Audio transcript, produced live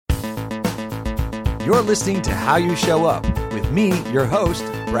You're listening to How You Show Up with me, your host,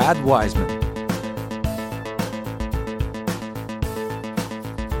 Brad Wiseman.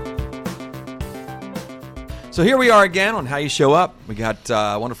 So here we are again on How You Show Up. We got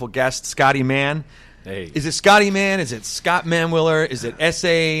wonderful guest, Scotty Mann. Hey. Is it Scotty Mann? Is it Scott Manwiller? Is it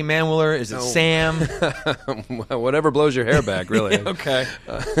S.A. Manwiller? Is it Sam? Whatever blows your hair back, really. Okay.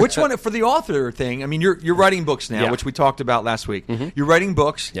 Which one, for the author thing, I mean, you're writing books now, Yeah. which we talked about last week. Mm-hmm. You're writing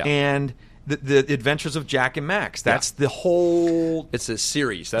books, Yeah. and the Adventures of Jack and Max. That's the whole... It's a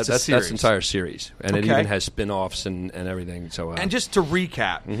series. That's series. the entire series. And it Okay. even has spin-offs and everything. So, And just to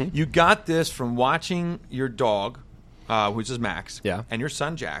recap, Mm-hmm. you got this from watching your dog, which is Max, Yeah. and your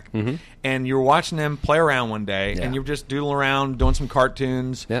son Jack, Mhm. and you were watching them play around one day, Yeah. and you were just doodling around, doing some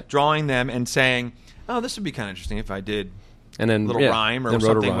cartoons, Yep. drawing them, and saying, "Oh, this would be kind of interesting if I did and then a little rhyme or then wrote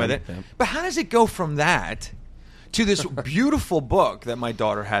a something rhyme, with it." yeah. But how does it go from that to this beautiful book that my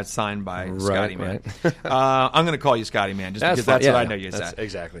daughter had signed by Scotty Mann? right. I'm going to call you Scotty Mann just That's because fine. that's Yeah, what I yeah. know you That's said.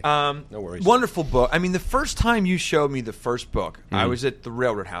 exactly. No worries. Wonderful book. I mean, the first time you showed me the first book, I was at the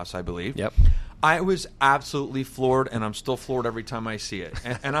Railroad House, I believe. Yep. I was absolutely floored, and I'm still floored every time I see it.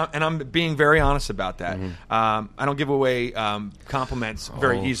 And I'm being very honest about that. I don't give away compliments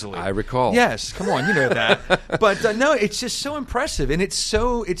very Oh, easily. I recall. Yes, come on, you know that. But no, it's just so impressive, and it's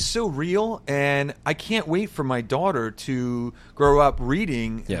so real. And I can't wait for my daughter to grow up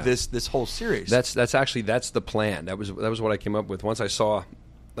reading Yeah. this whole series. That's the plan. That was what I came up with. Once I saw,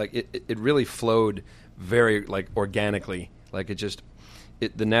 like, it really flowed very, like, organically. Like, it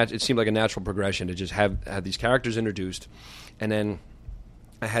seemed like a natural progression to just have these characters introduced, and then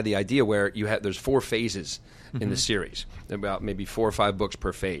I had the idea where there's 4 phases in the series, about maybe 4 or 5 books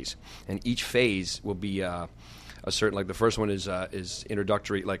per phase, and each phase will be a certain, like the first one is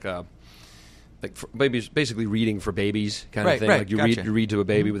introductory, like for babies, basically reading for babies kind of thing. Right, Like you gotcha. read to a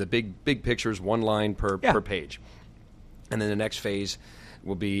baby with a big pictures, 1 line per page, and then the next phase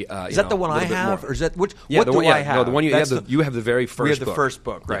will be. Is that the one I have, or is that which? Yeah, what the do one, I have? No, the one you That's have. You have the very first. we have the book. first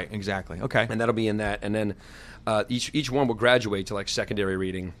book, right? Yeah. Exactly. Okay. And that'll be in that, and then each one will graduate to like secondary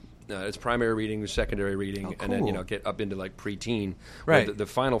reading. It's primary reading, secondary reading, and then cool. get up into like preteen. Right. Where the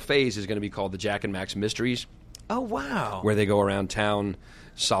final phase is going to be called the Jack and Max Mysteries, Oh wow. where they go around town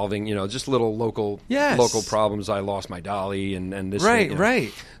solving, just little local problems. I lost my dolly, and this, Right, thing,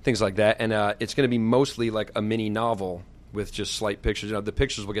 right. things like that. And it's going to be mostly like a mini novel with just slight pictures. The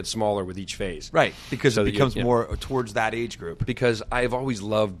pictures will get smaller with each phase, Right, because So it that becomes you- more towards that age group. Because I've always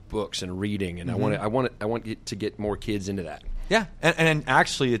loved books and reading, and Mm-hmm. I want to get more kids into that. Yeah, and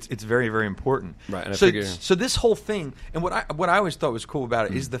actually, it's very, very important. Right, and I so, figure- so this whole thing, and what I always thought was cool about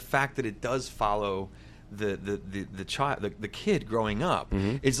it is the fact that it does follow the child, the kid growing up.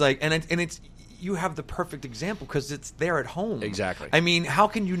 It's like, and it's. You have the perfect example because it's there at home. Exactly. I mean, how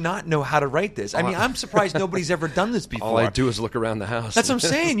can you not know how to write this? I mean, I'm surprised nobody's ever done this before. All I do is look around the house. That's what I'm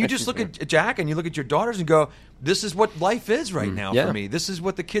saying. You just look at Jack and you look at your daughters and go, this is what life is right now Yeah. for me. This is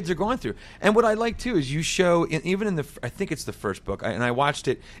what the kids are going through. And what I like, too, is you show, even in I think it's the first book, and I watched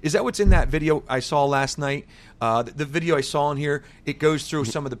it. Is that what's in that video I saw last night? The video I saw in here, it goes through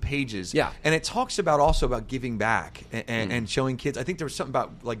some of the pages. Yeah. And it talks also about giving back and showing kids. I think there was something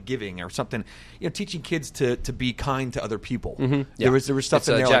about like giving or something, teaching kids to be kind to other people. Yeah. There was stuff It's,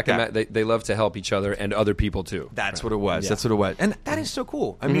 in there Jack like and that. Matt, they love to help each other and other people too. That's what it was. Yeah. That's what it was. And that is so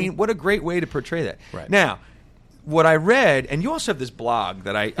cool. I mean, what a great way to portray that. Right. Now, what I read, and you also have this blog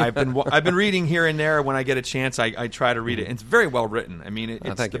that I've been reading here and there when I get a chance. I try to read it. And it's very well written. I mean,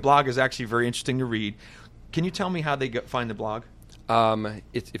 thank the you. blog is actually very interesting to read. Can you tell me how they find the blog?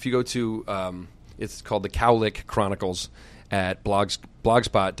 If you go to, it's called the Cowlick Chronicles at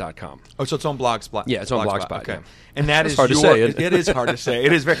blogspot.com. Oh, so it's on Blogspot. Yeah, it's on Blogspot, Okay, yeah. and that That's is hard to say, isn't it? It is hard to say.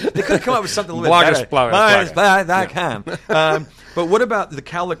 It is very. They could have come up with something a little bit better. Blogspot.com. But what about the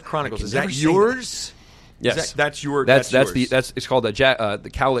Cowlick Chronicles? Is that never say yours? Yes, that's your. That's yours. it's called the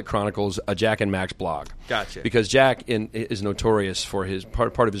Cowlick Chronicles, a Jack and Max blog. Gotcha. Because Jack is notorious for his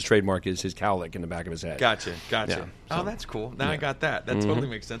part of his trademark is his cowlick in the back of his head. Gotcha. Yeah. Oh, that's cool. Now I got that. That totally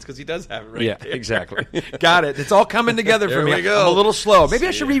makes sense because he does have it right Yeah, there. exactly. Got it. It's all coming together for There me. we go. I'm a little slow. Maybe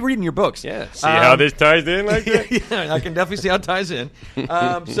I should be reading your books. Yeah. See how this ties in like that? Yeah, I can definitely see how it ties in.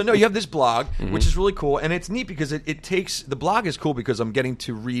 So no, you have this blog, which is really cool, and it's neat because it takes the blog is cool because I'm getting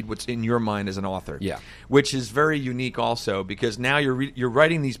to read what's in your mind as an author. Yeah. which is very unique also because now you're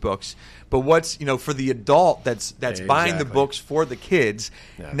writing these books, but what's for the adult that's buying the Exactly. books for the kids.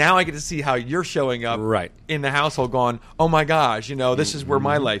 Yeah. Now I get to see how you're showing up Right. in the household, going, oh my gosh, this is where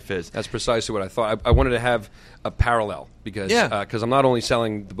my life is. That's precisely what I thought. I wanted to have a parallel because Yeah. I'm not only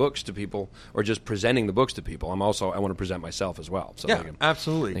selling the books to people or just presenting the books to people. I want to present myself as well. So Yeah, they can,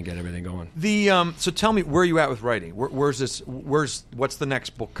 absolutely. and get everything going. So tell me, where are you at with writing? What's the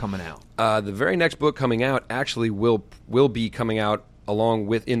next book coming out? The very next book coming out actually will be coming out along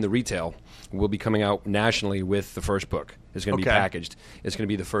with in the retail. Will be coming out nationally with the first book. It's going to be packaged. It's going to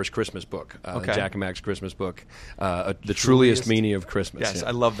be the first Christmas book, Jack and Max Christmas book, the truliest meaning of Christmas. Yes, yeah.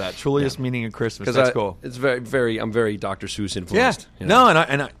 I love that. Truliest meaning of Christmas. That's cool. It's I'm very Dr. Seuss Yeah, influenced. You know?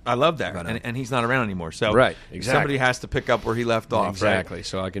 no, I love that, and he's not around anymore. So Right, exactly. somebody has to pick up where he left off. Exactly. Right?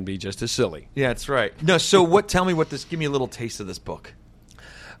 So I can be just as silly. Yeah, that's right. No, so tell me what this. Give me a little taste of this book.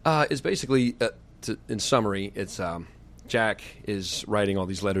 It's basically, in summary, it's Jack is writing all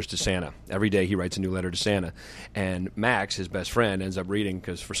these letters to Santa. Every day he writes a new letter to Santa. And Max, his best friend, ends up reading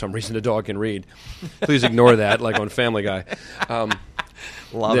because for some reason the dog can read. Please ignore that, like on Family Guy.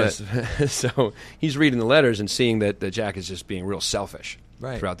 Love it. So he's reading the letters and seeing that Jack is just being real selfish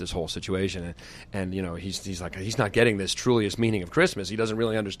Right. throughout this whole situation. And you know, he's like, he's not getting this truliest meaning of Christmas. He doesn't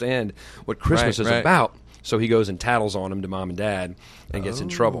really understand what Christmas is about. So he goes and tattles on him to mom and dad and gets in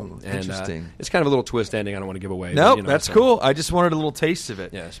trouble. And interesting. It's kind of a little twist ending. I don't want to give away. Nope, but, you know, that's cool. I just wanted a little taste of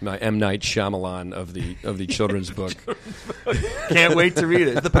it. Yes, my M. Night Shyamalan of the children's book. Can't wait to read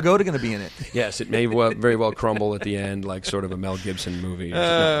it. Is the pagoda going to be in it? Yes, it may very well crumble at the end, like sort of a Mel Gibson movie.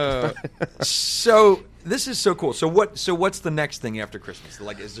 So this is so cool. So what's the next thing after Christmas?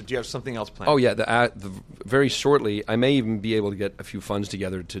 Like, do you have something else planned? Oh yeah, very shortly, I may even be able to get a few funds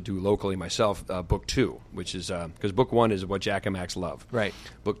together to do locally myself. Book 2, which is because Book 1 is what Jack and Max love. Right.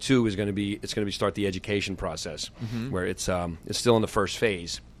 Book 2 is going to be start the education process, where it's still in the first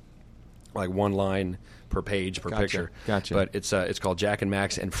phase, like one line per page per picture. Gotcha. But it's called Jack and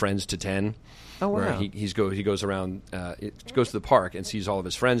Max and Friends to 10. Oh, wow. Where he goes around, goes to the park and sees all of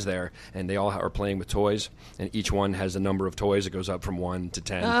his friends there, and they all are playing with toys, and each one has a number of toys that goes up from 1 to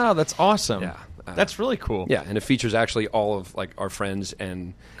 10. Oh, that's awesome. Yeah. That's really cool. Yeah, and it features actually all of like our friends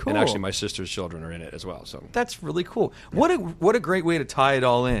and Cool. actually my sister's children are in it as well. So That's really cool. What a great way to tie it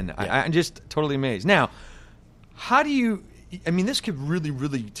all in. Yeah. I'm just totally amazed. Now, how do you? I mean, this could really,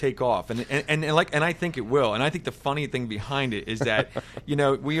 really take off, and I think it will. And I think the funny thing behind it is that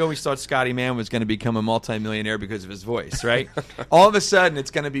we always thought Scotty Mann was going to become a multimillionaire because of his voice, right? All of a sudden,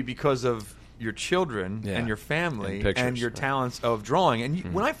 it's going to be because of your children and your family and, pictures, and your talents of drawing.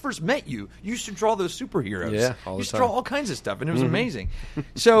 And when I first met you, you used to draw those superheroes. Yeah, all the you used to time. draw all kinds of stuff, and it was amazing.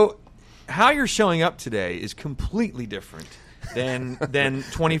 So, how you're showing up today is completely different than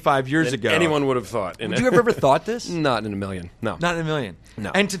 25 years ago. anyone would have thought. Would you have ever thought this? Not in a million. No. Not in a million.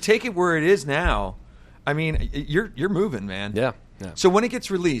 No. And to take it where it is now, I mean, you're moving, man. Yeah. Yeah. So when it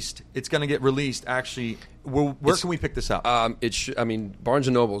gets released, it's going to get released. Actually, where can we pick this up? Barnes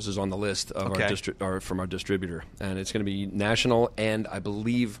and Nobles is on the list of Okay. from our distributor, and it's going to be national. And I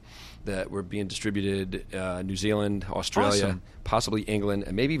believe that we're being distributed New Zealand, Australia, Awesome. possibly England,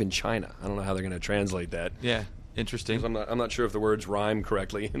 and maybe even China. I don't know how they're going to translate that. Yeah, interesting. I'm not sure if the words rhyme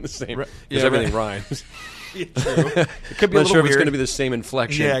correctly in the same. Right. Because Yeah, everything right. rhymes. Yeah, true. It could be I'm a not little sure if it's weird. going to be the same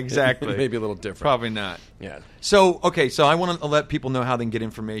inflection. Yeah, exactly. Maybe a little different. Probably not. Yeah. So I want to let people know how they can get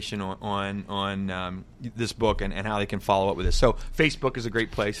information on this book and how they can follow up with this. So Facebook is a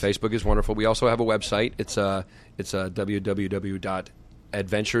great place. Facebook is wonderful. We also have a website. It's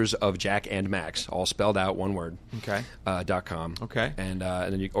www.adventures of Jack and Max, all spelled out, one word. Okay. .com. Okay. And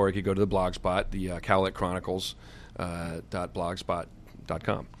then you could go to the Blogspot, the Cowlick Chronicles .blogspot.com.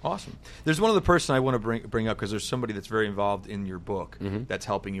 Awesome. There's one other person I want to bring up because there's somebody that's very involved in your book that's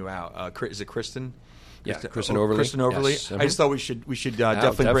helping you out. Is it Kristen? Yeah, Kristen Overly. Kristen Overly. Yes. I just thought we should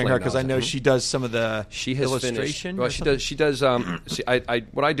definitely bring her because I know she does some of the She has illustration. finished. Well, she does. See,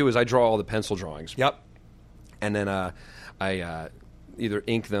 what I do is I draw all the pencil drawings. Yep. And then I either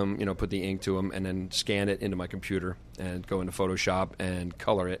ink them, put the ink to them, and then scan it into my computer and go into Photoshop and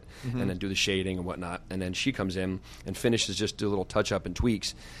color it, and then do the shading and whatnot. And then she comes in and finishes, just do a little touch up and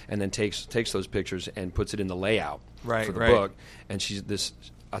tweaks, and then takes those pictures and puts it in the layout for the book. And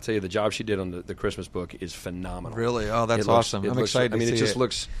I'll tell you, the job she did on the Christmas book is phenomenal. Really? Oh, that's awesome. I'm excited to see it. It just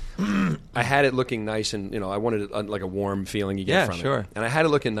looks... I had it looking nice, and I wanted it like a warm feeling you get from it. And I had it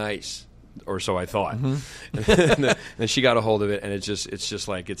looking nice, or so I thought. And then she got a hold of it, and it's just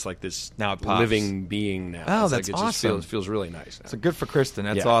like this now it pops. living being now. Oh, it's that's like it awesome. Just feels really nice. So good for Kristen.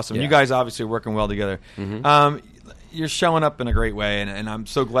 That's Yeah, awesome. yeah. You guys obviously are working well together. You're showing up in a great way, and I'm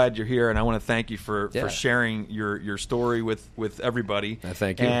so glad you're here. And I want to thank you for sharing your story with everybody.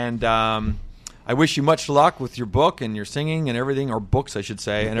 Thank you. And I wish you much luck with your book and your singing and everything, or books, I should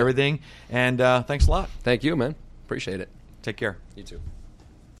say, and everything. And thanks a lot. Thank you, man. Appreciate it. Take care. You too.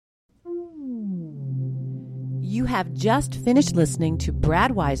 You have just finished listening to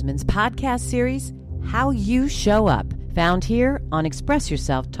Brad Wiseman's podcast series, How You Show Up, found here on Express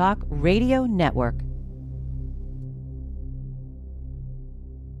Yourself Talk Radio Network.